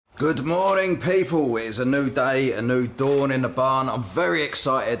Good morning, people. It's a new day, a new dawn in the barn. I'm very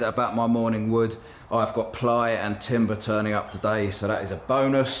excited about my morning wood. I've got ply and timber turning up today, so that is a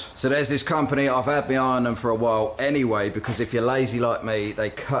bonus. So there's this company, I've had my eye on them for a while anyway, because if you're lazy like me, they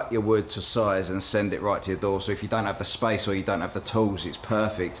cut your wood to size and send it right to your door. So if you don't have the space or you don't have the tools, it's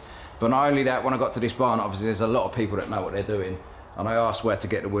perfect. But not only that, when I got to this barn, obviously there's a lot of people that know what they're doing. And I asked where to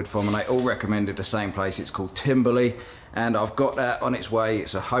get the wood from, and they all recommended the same place. It's called Timberley, and I've got that on its way,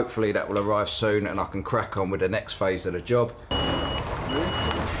 so hopefully that will arrive soon and I can crack on with the next phase of the job.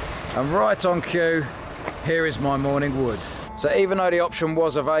 And right on cue, here is my morning wood. So even though the option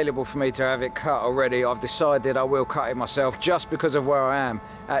was available for me to have it cut already, I've decided I will cut it myself just because of where I am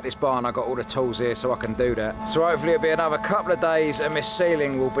at this barn. I got all the tools here so I can do that. So hopefully it'll be another couple of days and this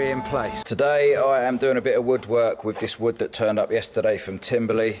ceiling will be in place. Today I am doing a bit of woodwork with this wood that turned up yesterday from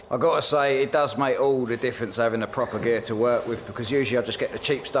Timberley. I gotta say, it does make all the difference having the proper gear to work with, because usually I just get the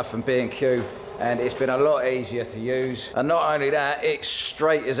cheap stuff from B&Q. And it's been a lot easier to use. And not only that, it's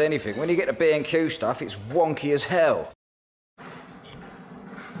straight as anything. When you get the B&Q stuff, it's wonky as hell.